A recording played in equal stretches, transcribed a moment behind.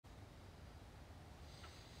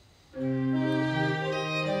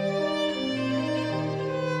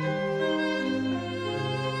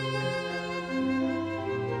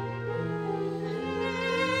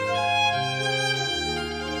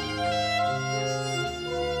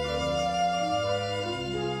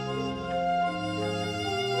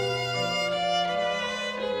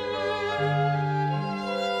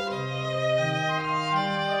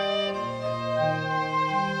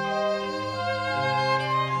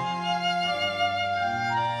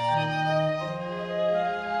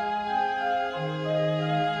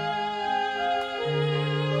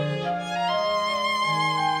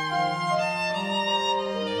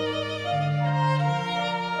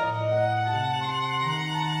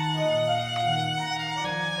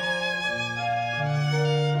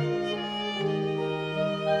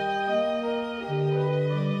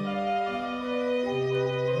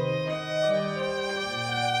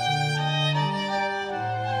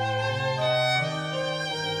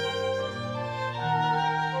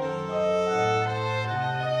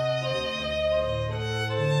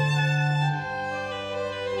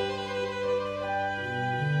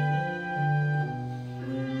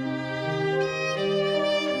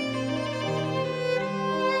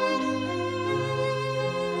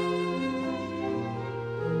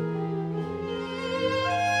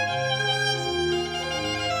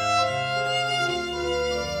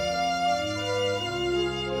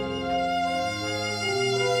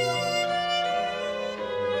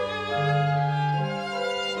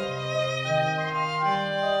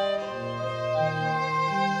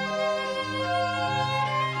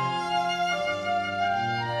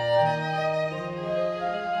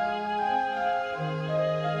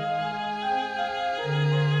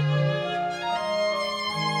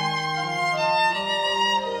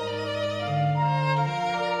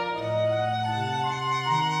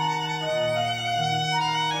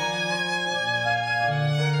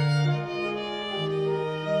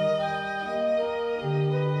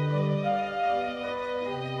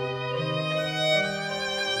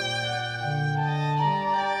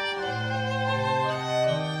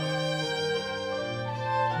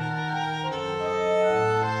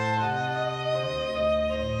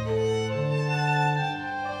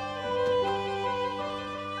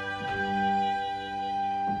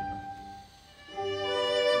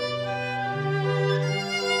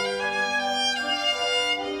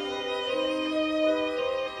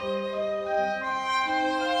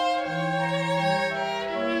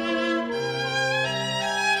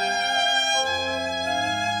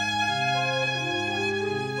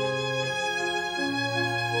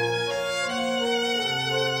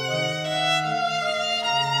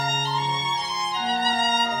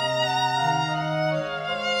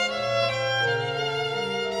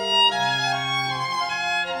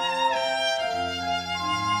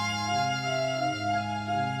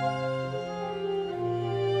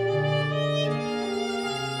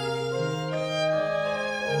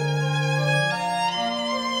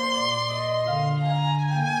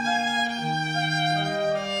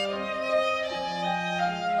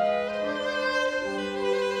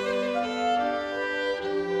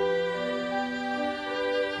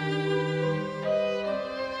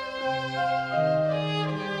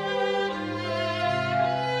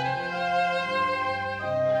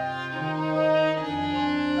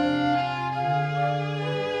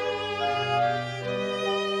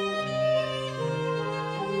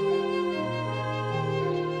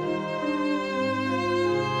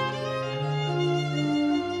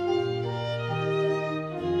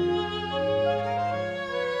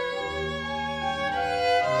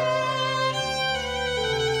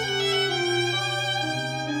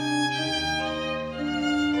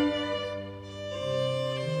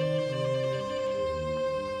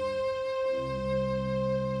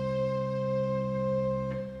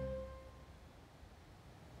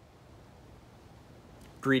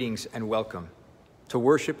Greetings and welcome to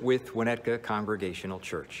worship with Winnetka Congregational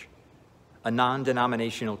Church, a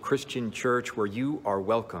non-denominational Christian church where you are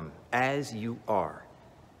welcome as you are,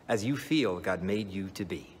 as you feel God made you to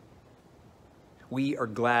be. We are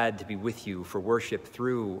glad to be with you for worship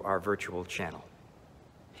through our virtual channel.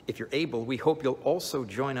 If you're able, we hope you'll also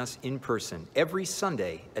join us in person every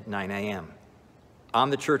Sunday at 9 a.m.,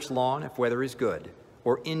 on the church lawn if weather is good,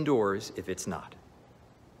 or indoors if it's not.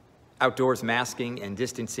 Outdoors masking and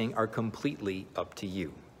distancing are completely up to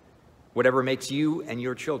you, whatever makes you and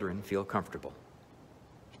your children feel comfortable.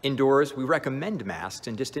 Indoors, we recommend masks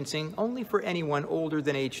and distancing only for anyone older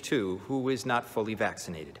than age 2 who is not fully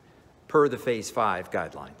vaccinated, per the Phase 5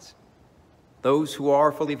 guidelines. Those who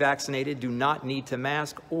are fully vaccinated do not need to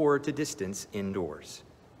mask or to distance indoors.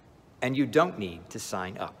 And you don't need to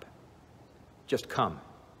sign up. Just come,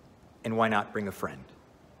 and why not bring a friend?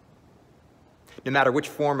 No matter which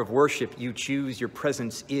form of worship you choose, your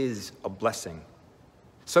presence is a blessing.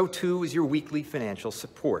 So too is your weekly financial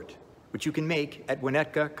support, which you can make at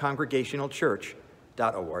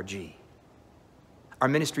WinetkaCongregationalChurch.org. Our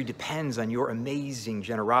ministry depends on your amazing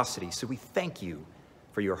generosity, so we thank you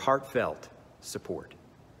for your heartfelt support.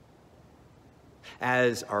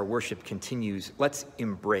 As our worship continues, let's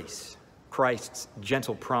embrace Christ's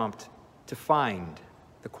gentle prompt to find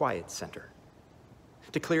the quiet center,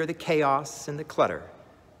 to clear the chaos and the clutter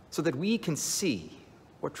so that we can see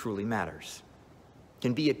what truly matters,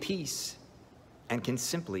 can be at peace, and can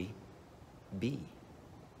simply be.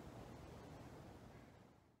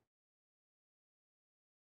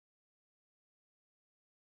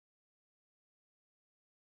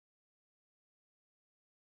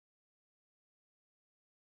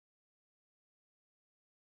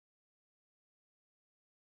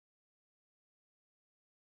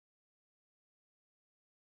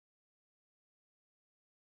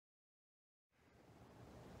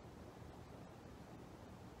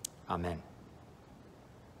 Amen.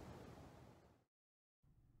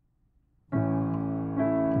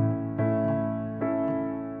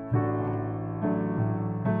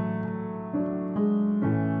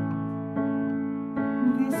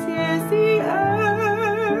 This is the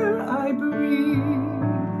air I breathe.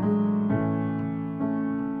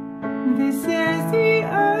 This is the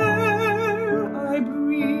air I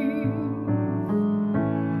breathe.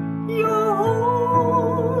 Your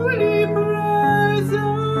holy presence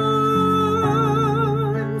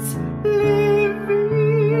living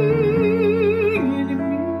in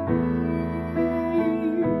me.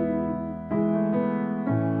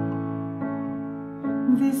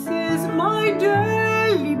 This is my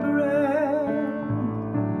daily bread.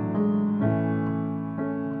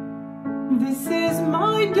 This is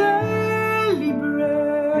my daily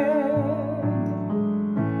bread.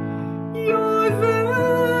 Your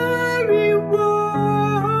very word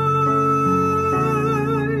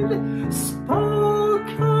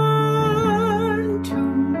spoken to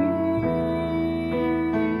me,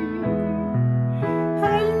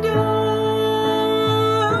 and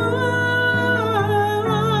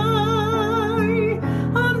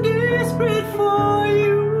I'm desperate for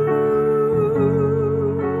you.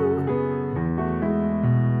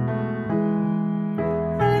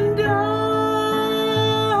 And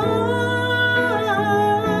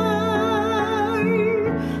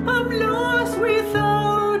I'm lost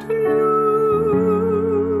without you.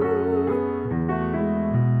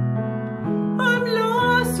 I'm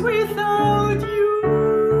lost without you.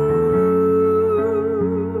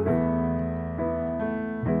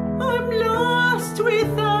 I'm lost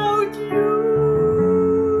without you.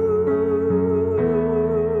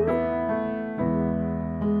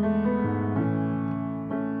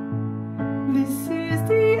 This is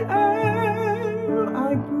the air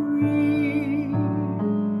I breathe.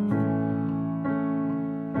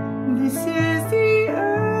 This is the air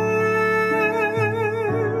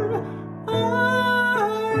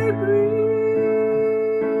I breathe.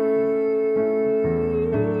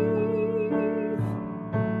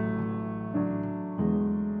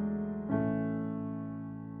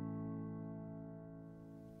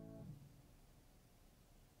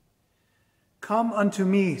 Come unto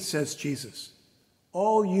me, says Jesus,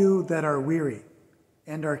 all you that are weary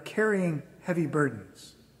and are carrying heavy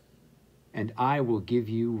burdens. And I will give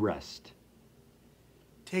you rest.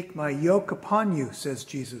 Take my yoke upon you, says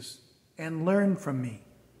Jesus, and learn from me.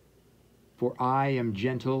 For I am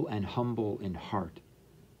gentle and humble in heart,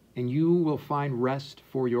 and you will find rest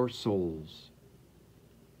for your souls.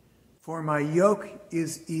 For my yoke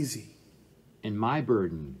is easy, And my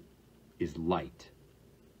burden is light.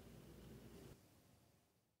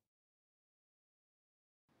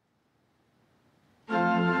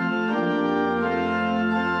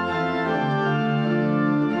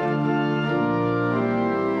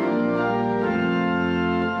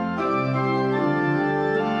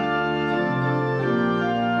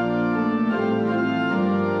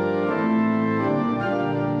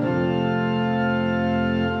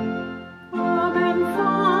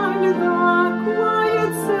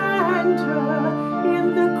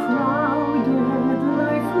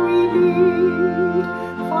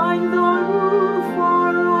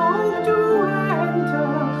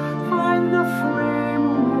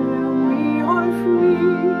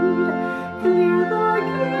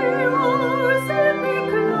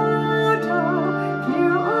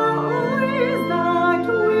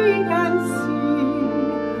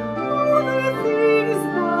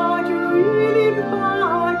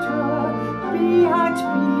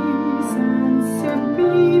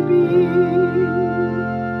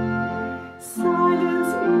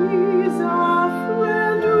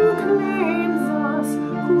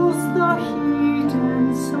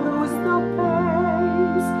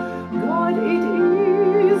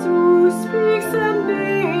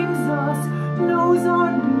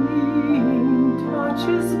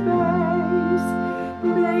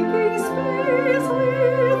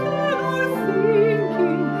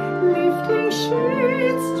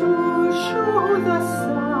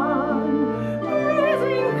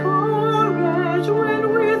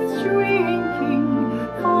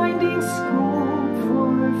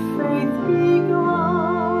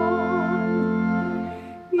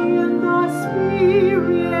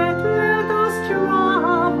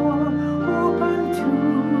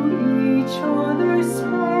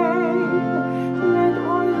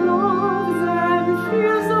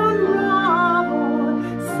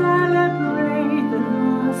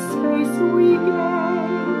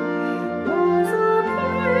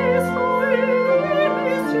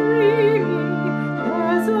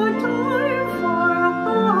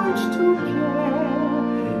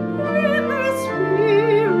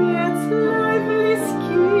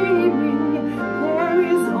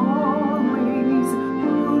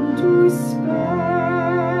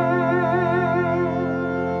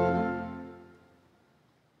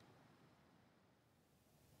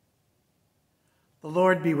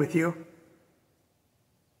 be with you.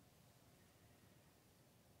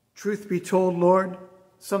 Truth be told, Lord,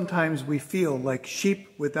 sometimes we feel like sheep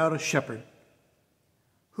without a shepherd.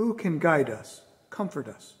 Who can guide us, comfort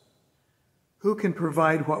us? Who can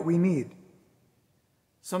provide what we need?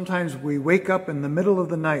 Sometimes we wake up in the middle of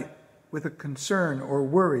the night with a concern or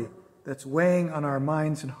worry that's weighing on our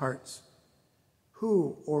minds and hearts.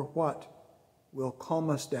 Who or what will calm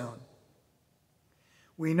us down?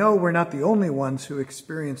 We know we're not the only ones who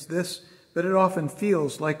experience this, but it often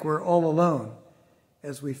feels like we're all alone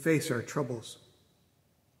as we face our troubles.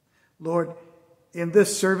 Lord, in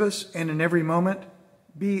this service and in every moment,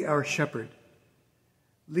 be our shepherd.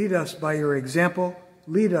 Lead us by your example.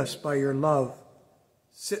 Lead us by your love.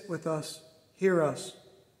 Sit with us, hear us,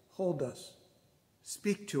 hold us,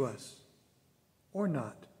 speak to us, or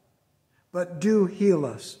not. But do heal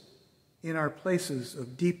us in our places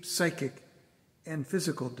of deep psychic and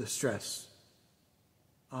physical distress.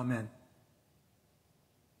 Amen.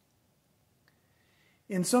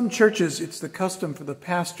 In some churches, it's the custom for the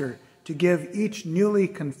pastor to give each newly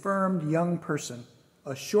confirmed young person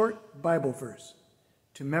a short Bible verse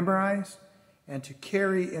to memorize and to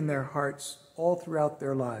carry in their hearts all throughout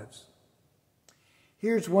their lives.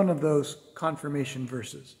 Here's one of those confirmation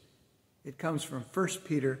verses. It comes from 1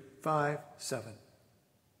 Peter 5:7.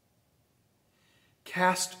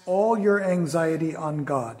 Cast all your anxiety on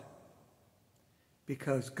God,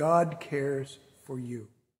 because God cares for you.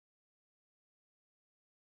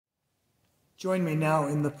 Join me now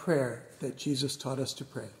in the prayer that Jesus taught us to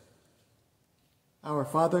pray. Our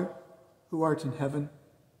Father, who art in heaven,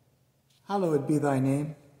 hallowed be thy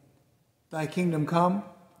name. Thy kingdom come,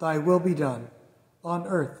 thy will be done, on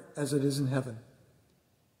earth as it is in heaven.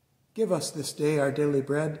 Give us this day our daily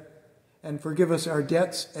bread, and forgive us our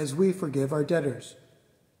debts as we forgive our debtors.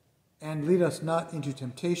 And lead us not into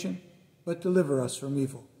temptation, but deliver us from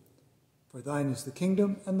evil. For thine is the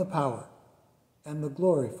kingdom and the power and the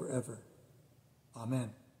glory forever.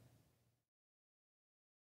 Amen.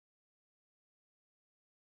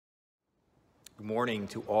 Good morning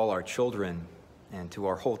to all our children and to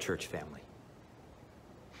our whole church family.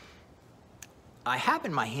 I have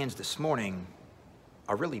in my hands this morning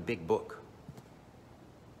a really big book.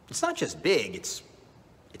 It's not just big, it's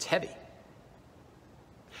heavy.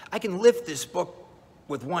 I can lift this book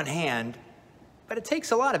with one hand, but it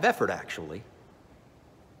takes a lot of effort, actually.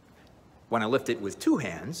 When I lift it with two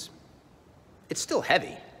hands, it's still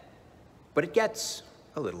heavy, but it gets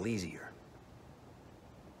a little easier.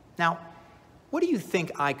 Now, what do you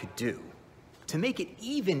think I could do to make it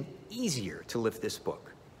even easier to lift this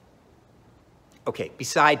book? Okay,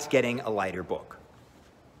 besides getting a lighter book.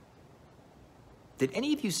 Did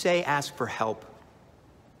any of you say ask for help?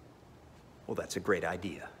 Well, that's a great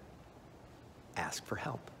idea. Ask for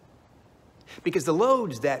help. Because the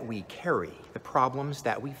loads that we carry, the problems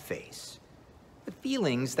that we face, the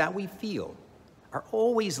feelings that we feel are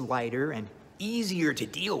always lighter and easier to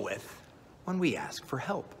deal with when we ask for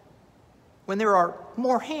help, when there are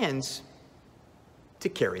more hands to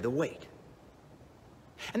carry the weight.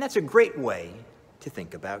 And that's a great way to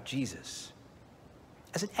think about Jesus,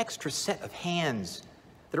 as an extra set of hands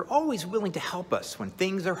that are always willing to help us when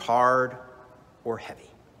things are hard or heavy.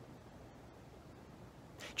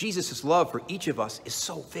 Jesus' love for each of us is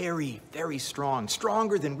so very, very strong,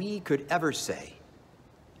 stronger than we could ever say.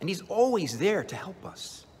 And he's always there to help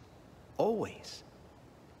us, always.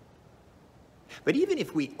 But even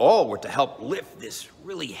if we all were to help lift this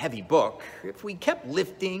really heavy book, if we kept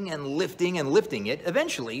lifting and lifting and lifting it,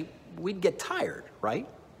 eventually we'd get tired, right?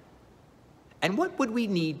 And what would we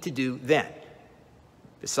need to do then,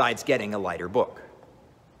 besides getting a lighter book?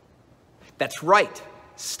 That's right,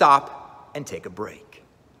 stop and take a break.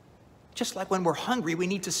 Just like when we're hungry, we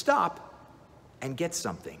need to stop and get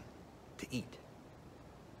something to eat.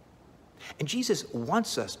 And Jesus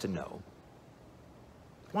wants us to know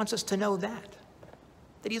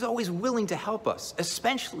that he's always willing to help us,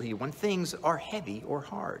 especially when things are heavy or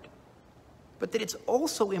hard. But that it's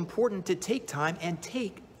also important to take time and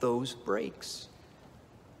take those breaks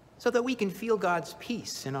so that we can feel God's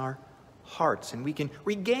peace in our hearts and we can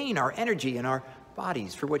regain our energy in our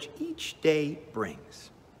bodies for which each day brings.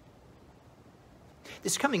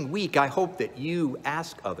 This coming week, I hope that you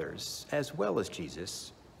ask others, as well as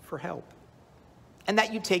Jesus, for help. And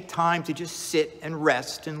that you take time to just sit and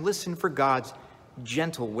rest and listen for God's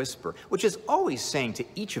gentle whisper, which is always saying to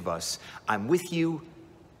each of us, I'm with you,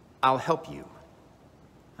 I'll help you,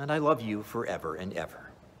 and I love you forever and ever.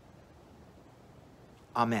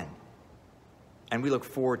 Amen. And we look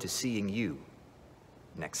forward to seeing you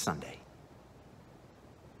next Sunday.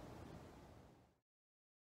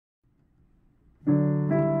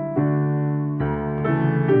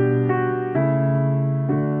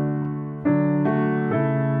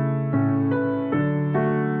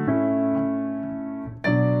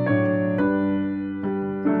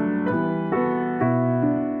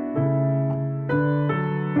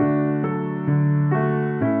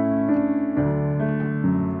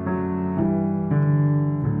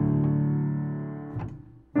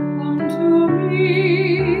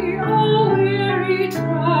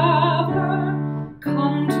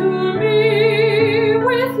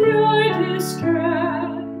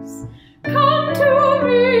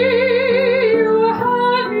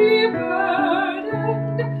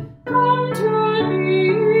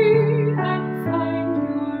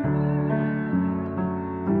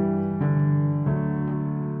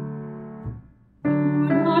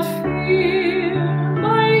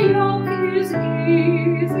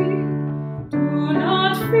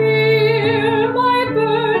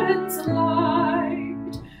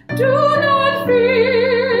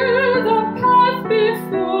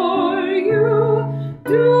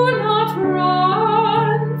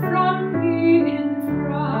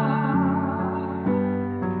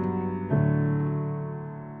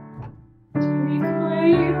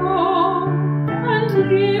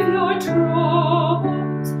 leave your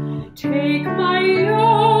troubles. Take my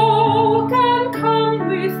yoke and come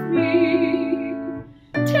with me.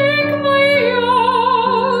 Take my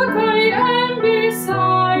yoke, I am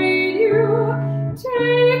beside you.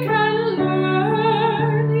 Take and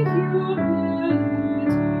learn humility.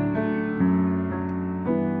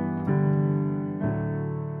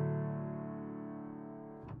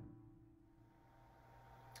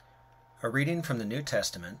 A reading from the New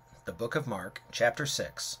Testament, the book of Mark, chapter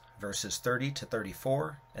 6, verses 30 to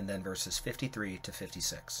 34, and then verses 53 to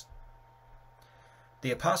 56.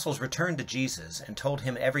 The apostles returned to Jesus and told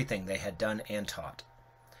him everything they had done and taught.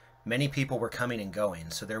 Many people were coming and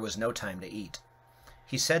going, so there was no time to eat.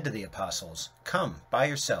 He said to the apostles, "Come by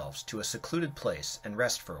yourselves to a secluded place and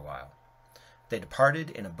rest for a while." They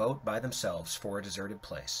departed in a boat by themselves for a deserted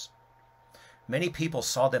place. Many people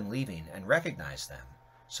saw them leaving and recognized them,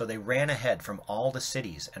 so they ran ahead from all the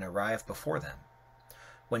cities and arrived before them.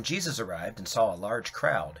 When Jesus arrived and saw a large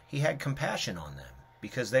crowd, he had compassion on them,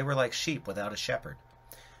 because they were like sheep without a shepherd.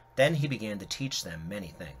 Then he began to teach them many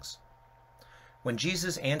things. When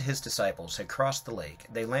Jesus and his disciples had crossed the lake,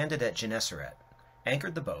 they landed at Gennesaret,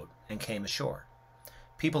 anchored the boat, and came ashore.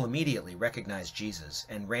 People immediately recognized Jesus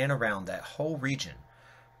and ran around that whole region,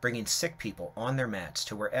 bringing sick people on their mats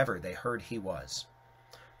to wherever they heard he was.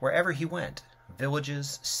 Wherever he went,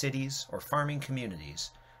 villages, cities, or farming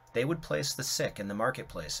communities, they would place the sick in the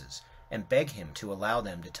marketplaces and beg him to allow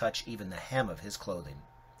them to touch even the hem of his clothing.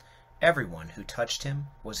 Everyone who touched him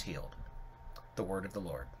was healed. The word of the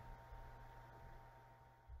Lord.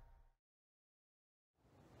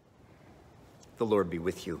 The Lord be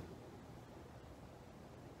with you.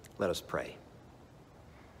 Let us pray.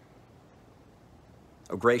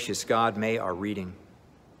 O gracious God, may our reading,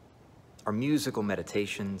 our musical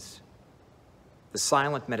meditations, the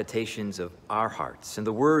silent meditations of our hearts, and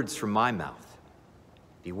the words from my mouth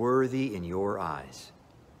be worthy in your eyes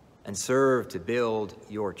and serve to build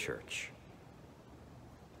your church.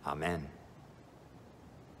 Amen.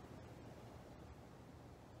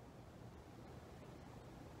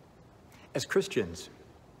 As Christians,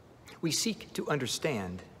 we seek to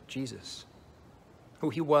understand Jesus, who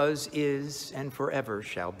he was, is, and forever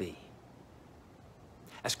shall be.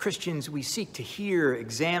 As Christians, we seek to hear,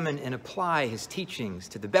 examine, and apply his teachings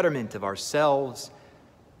to the betterment of ourselves,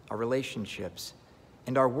 our relationships,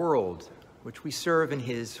 and our world, which we serve in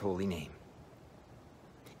his holy name.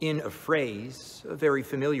 In a phrase, a very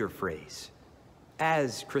familiar phrase,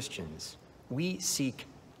 as Christians, we seek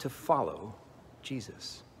to follow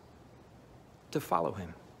Jesus, to follow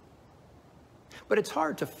him. But it's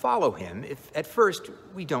hard to follow him if at first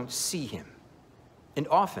we don't see him. And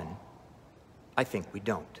often, I think we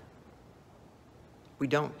don't. We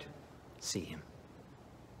don't see him.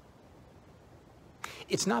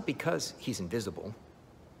 It's not because he's invisible,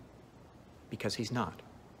 because he's not.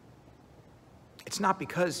 It's not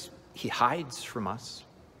because he hides from us,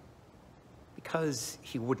 because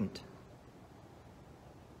he wouldn't.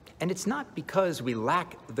 And it's not because we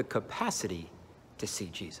lack the capacity to see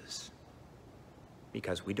Jesus,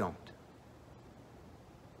 because we don't.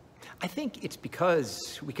 I think it's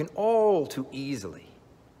because we can all too easily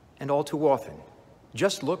and all too often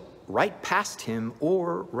just look right past him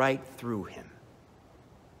or right through him.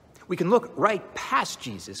 We can look right past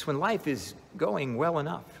Jesus when life is going well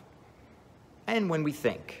enough, and when we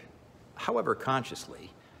think, however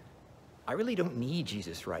consciously, I really don't need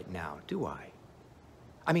Jesus right now, do I?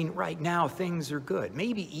 I mean, right now things are good,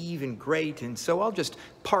 maybe even great, and so I'll just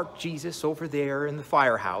park Jesus over there in the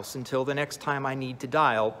firehouse until the next time I need to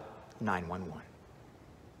dial 911.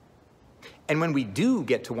 And when we do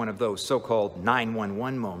get to one of those so-called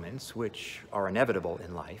 911 moments, which are inevitable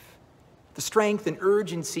in life, the strength and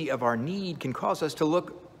urgency of our need can cause us to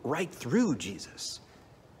look right through Jesus,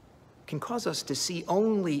 can cause us to see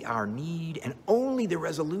only our need and only the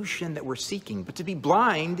resolution that we're seeking, but to be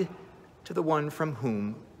blind to the one from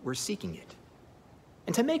whom we're seeking it,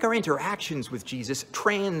 and to make our interactions with Jesus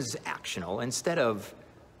transactional instead of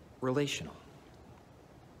relational.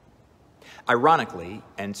 Ironically,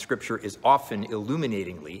 and Scripture is often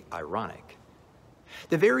illuminatingly ironic,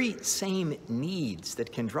 the very same needs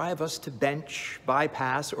that can drive us to bench,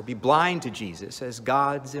 bypass, or be blind to Jesus as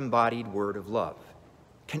God's embodied word of love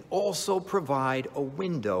can also provide a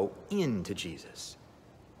window into Jesus,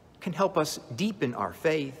 can help us deepen our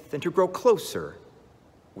faith and to grow closer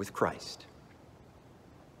with Christ.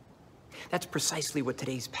 That's precisely what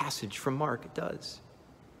today's passage from Mark does.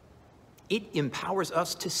 It empowers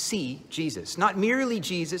us to see Jesus, not merely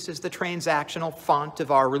Jesus as the transactional font of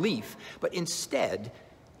our relief, but instead,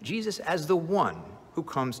 Jesus as the one who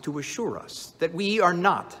comes to assure us that we are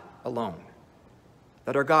not alone,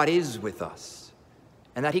 that our God is with us,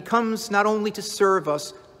 and that he comes not only to serve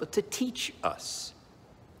us, but to teach us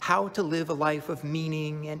how to live a life of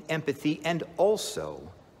meaning and empathy, and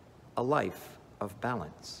also a life of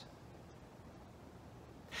balance.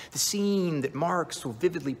 The scene that Mark so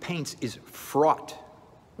vividly paints is fraught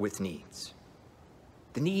with needs.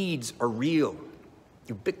 The needs are real,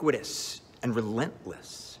 ubiquitous, and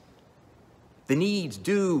relentless. The needs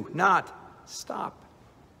do not stop.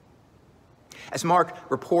 As Mark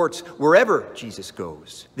reports, wherever Jesus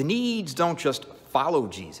goes, the needs don't just follow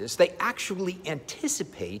Jesus, they actually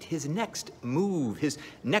anticipate his next move, his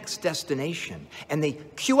next destination, and they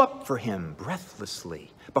queue up for him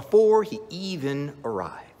breathlessly before he even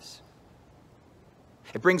arrives.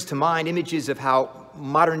 It brings to mind images of how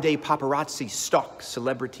modern-day paparazzi stalk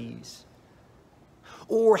celebrities,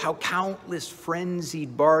 or how countless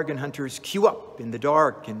frenzied bargain hunters queue up in the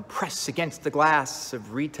dark and press against the glass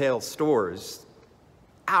of retail stores,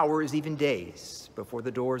 hours, even days, before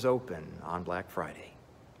the doors open on Black Friday.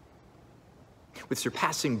 With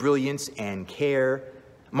surpassing brilliance and care,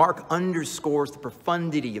 Mark underscores the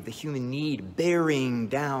profundity of the human need bearing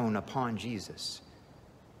down upon Jesus.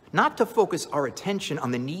 Not to focus our attention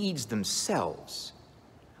on the needs themselves,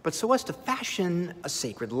 but so as to fashion a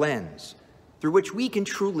sacred lens through which we can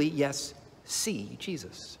truly, yes, see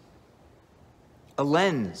Jesus. A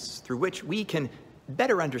lens through which we can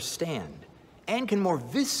better understand and can more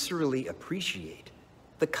viscerally appreciate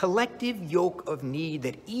the collective yoke of need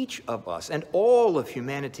that each of us and all of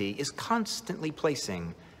humanity is constantly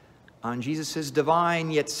placing on Jesus'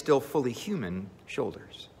 divine yet still fully human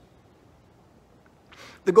shoulders.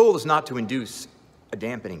 The goal is not to induce a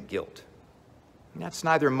dampening guilt. That's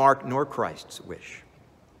neither Mark nor Christ's wish.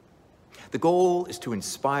 The goal is to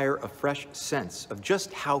inspire a fresh sense of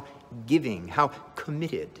just how giving, how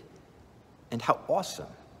committed, and how awesome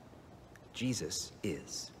Jesus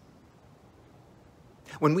is.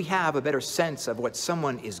 When we have a better sense of what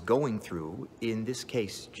someone is going through, in this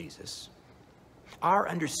case, Jesus, our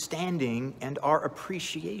understanding and our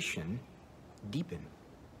appreciation deepen.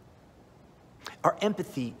 Our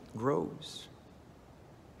empathy grows.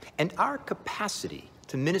 And our capacity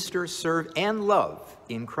to minister, serve, and love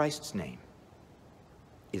in Christ's name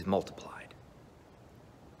is multiplied.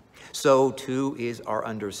 So too is our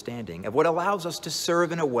understanding of what allows us to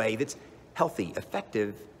serve in a way that's healthy,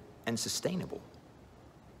 effective, and sustainable.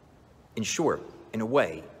 In short, in a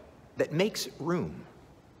way that makes room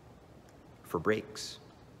for breaks,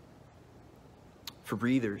 for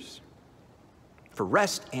breathers, for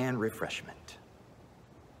rest and refreshment.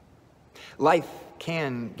 Life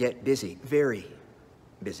can get busy, very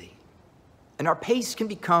busy, and our pace can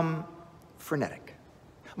become frenetic,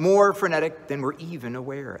 more frenetic than we're even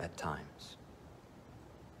aware at times.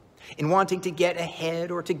 In wanting to get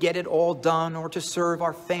ahead or to get it all done or to serve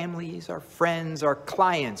our families, our friends, our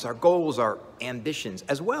clients, our goals, our ambitions,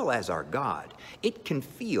 as well as our God, it can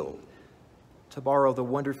feel, to borrow the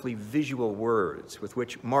wonderfully visual words with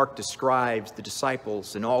which Mark describes the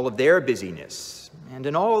disciples in all of their busyness and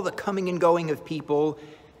in all the coming and going of people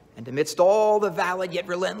and amidst all the valid yet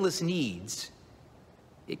relentless needs,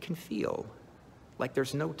 it can feel like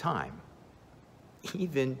there's no time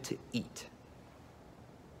even to eat.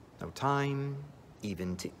 No time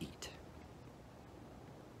even to eat.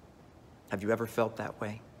 Have you ever felt that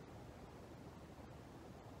way?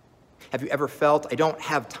 Have you ever felt, I don't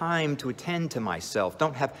have time to attend to myself,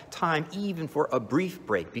 don't have time even for a brief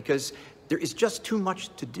break because there is just too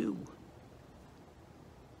much to do?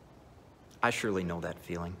 I surely know that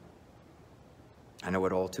feeling. I know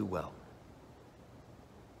it all too well.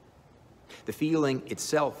 The feeling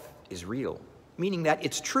itself is real, meaning that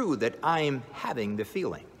it's true that I am having the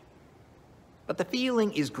feeling. But the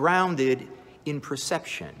feeling is grounded in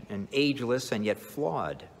perception, an ageless and yet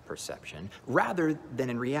flawed perception, rather than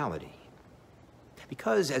in reality.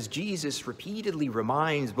 Because as Jesus repeatedly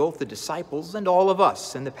reminds both the disciples and all of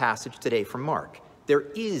us in the passage today from Mark, there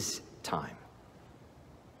is time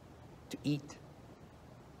to eat.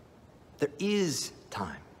 There is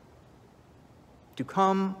time to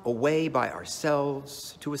come away by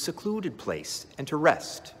ourselves to a secluded place and to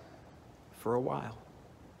rest for a while.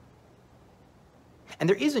 And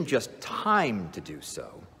there isn't just time to do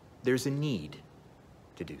so, there's a need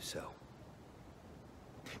to do so.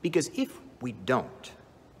 Because if we don't,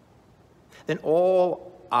 then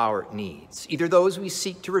all our needs, either those we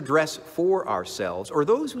seek to redress for ourselves or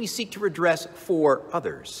those we seek to redress for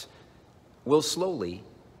others, will slowly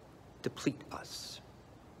deplete us,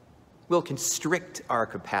 will constrict our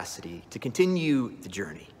capacity to continue the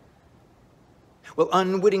journey, will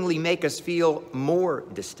unwittingly make us feel more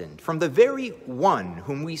distant from the very one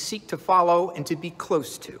whom we seek to follow and to be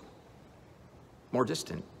close to, more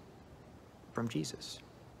distant from Jesus.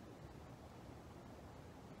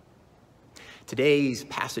 Today's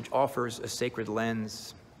passage offers a sacred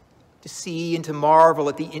lens to see and to marvel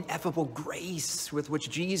at the ineffable grace with which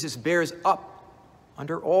Jesus bears up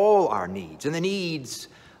under all our needs and the needs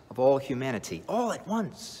of all humanity, all at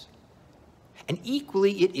once. And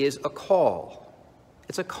equally, it is a call.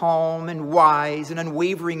 It's a calm and wise and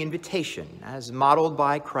unwavering invitation, as modeled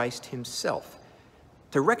by Christ himself,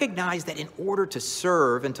 to recognize that in order to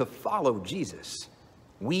serve and to follow Jesus,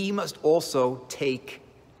 we must also take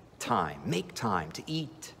time, make time to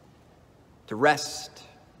eat, to rest,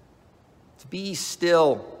 to be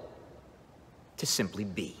still, to simply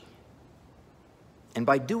be. And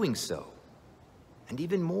by doing so, and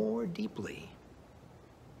even more deeply,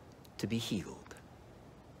 to be healed.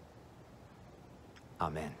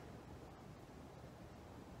 Amen.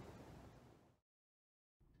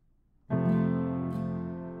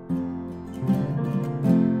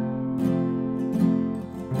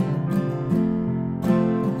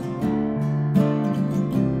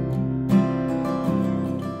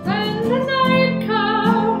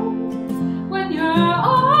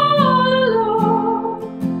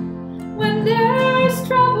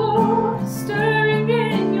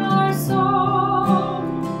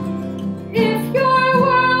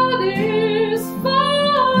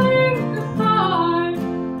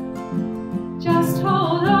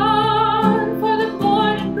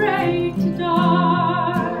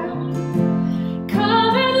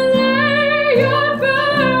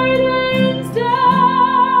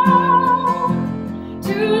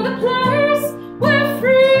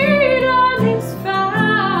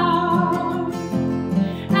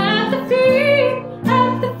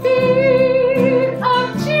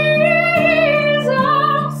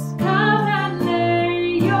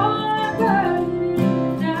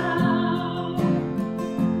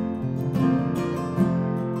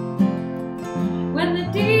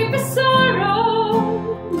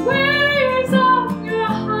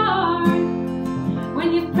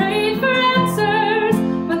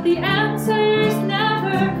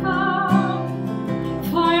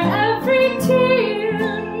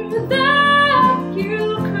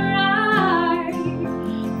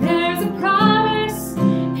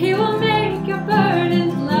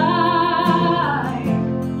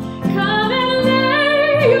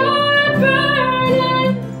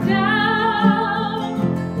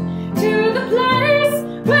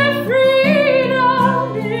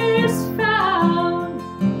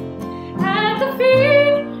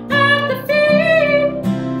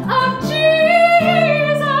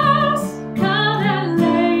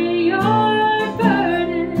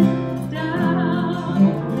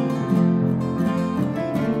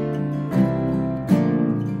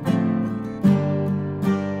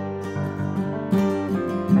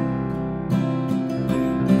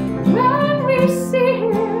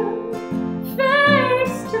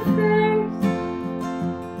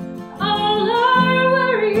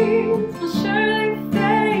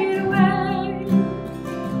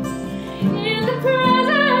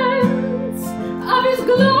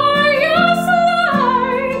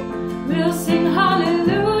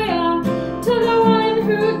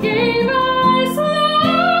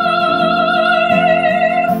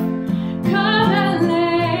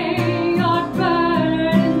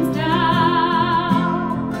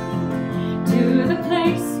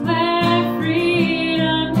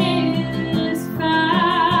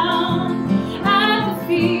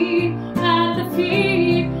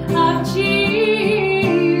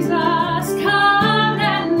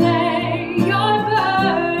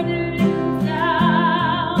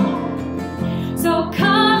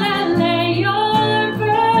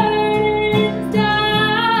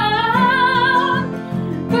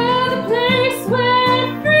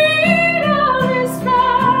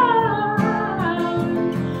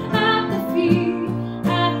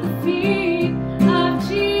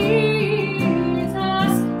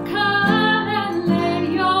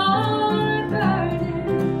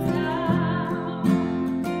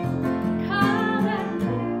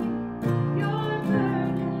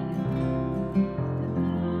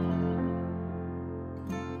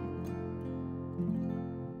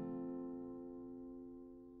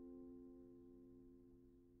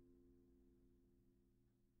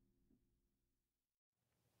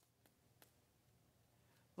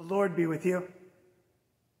 The Lord be with you.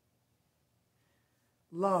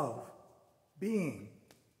 Love, being,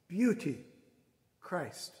 beauty,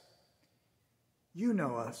 Christ. You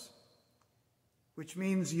know us, which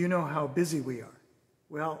means you know how busy we are,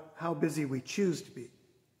 Well, how busy we choose to be.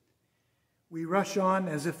 We rush on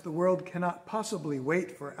as if the world cannot possibly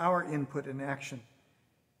wait for our input and action,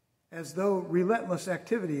 as though relentless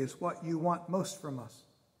activity is what you want most from us.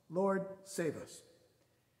 Lord, save us.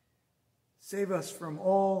 Save us from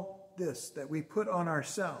all this that we put on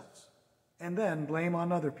ourselves and then blame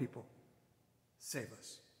on other people. Save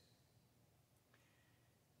us.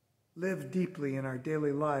 Live deeply in our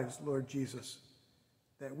daily lives, Lord Jesus,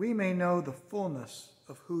 that we may know the fullness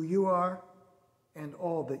of who you are and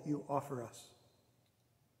all that you offer us.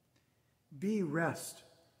 Be rest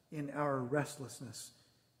in our restlessness.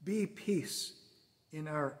 Be peace in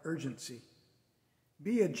our urgency.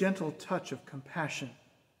 Be a gentle touch of compassion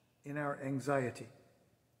in our anxiety.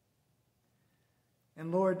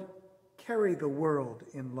 And Lord, carry the world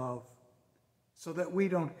in love so that we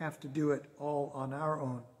don't have to do it all on our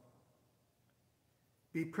own.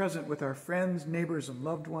 Be present with our friends, neighbors, and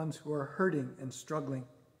loved ones who are hurting and struggling.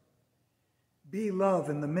 Be love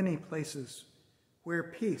in the many places where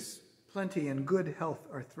peace, plenty, and good health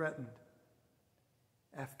are threatened.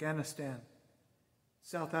 Afghanistan,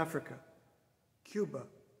 South Africa, Cuba,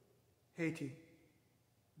 Haiti,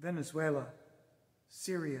 Venezuela,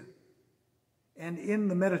 Syria, and in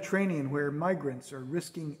the Mediterranean where migrants are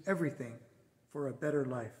risking everything for a better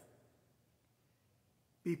life.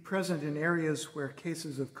 Be present in areas where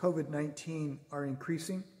cases of COVID-19 are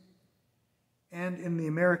increasing, and in the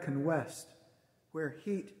American West, where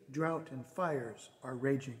heat, drought, and fires are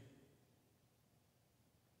raging.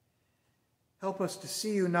 Help us to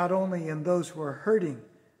see you not only in those who are hurting,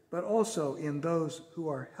 but also in those who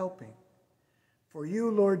are helping. For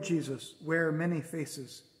you, Lord Jesus, wear many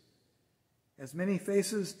faces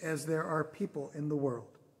as there are people in the world.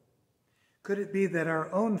 Could it be that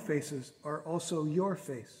our own faces are also your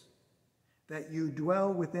face, that you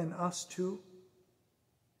dwell within us too?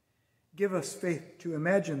 Give us faith to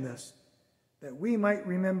imagine this, that we might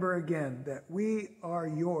remember again that we are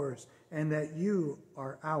yours and that you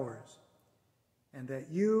are ours, and that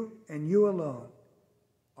you and you alone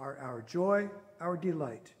are our joy, our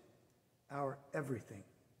delight, our everything.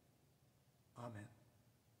 Amen.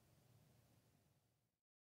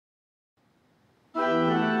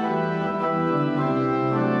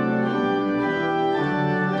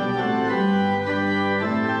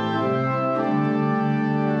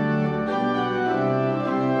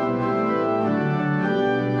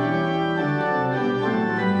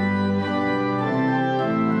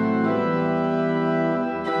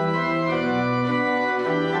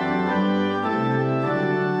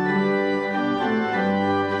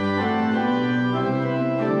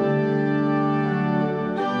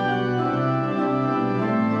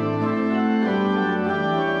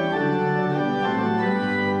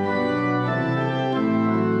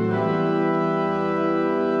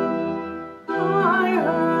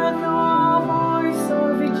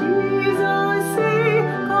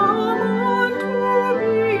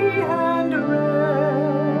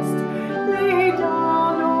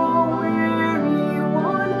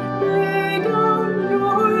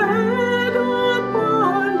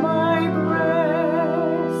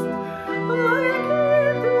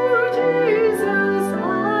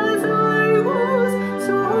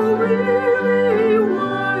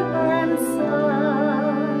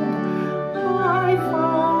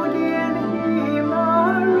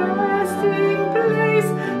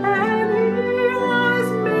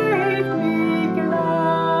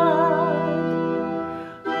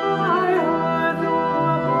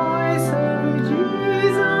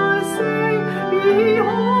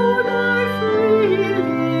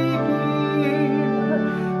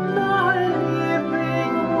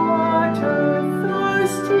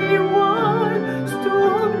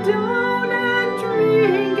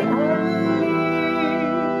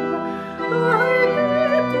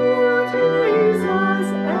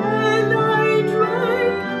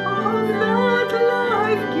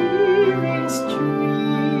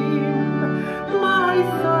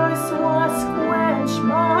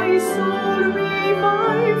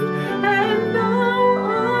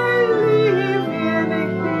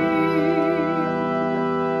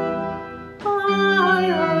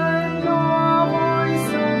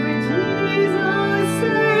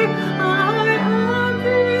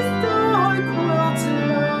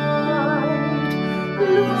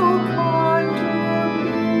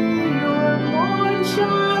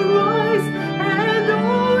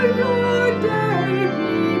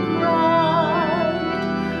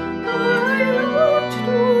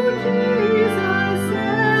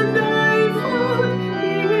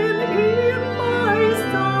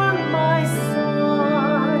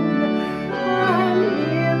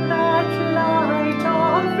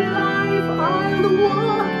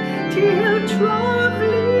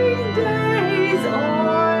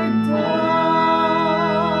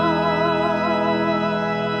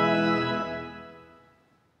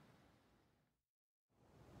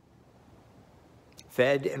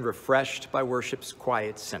 fed and refreshed by worship's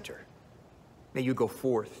quiet center. May you go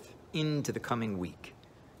forth into the coming week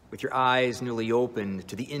with your eyes newly opened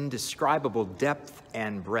to the indescribable depth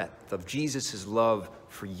and breadth of Jesus' love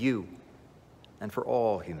for you and for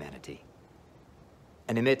all humanity.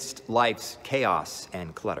 And amidst life's chaos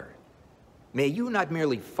and clutter, may you not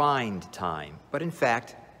merely find time, but in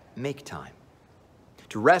fact, make time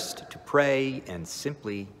to rest, to pray, and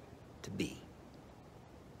simply to be.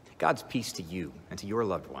 God's peace to you and to your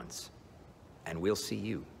loved ones, and we'll see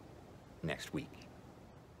you next week.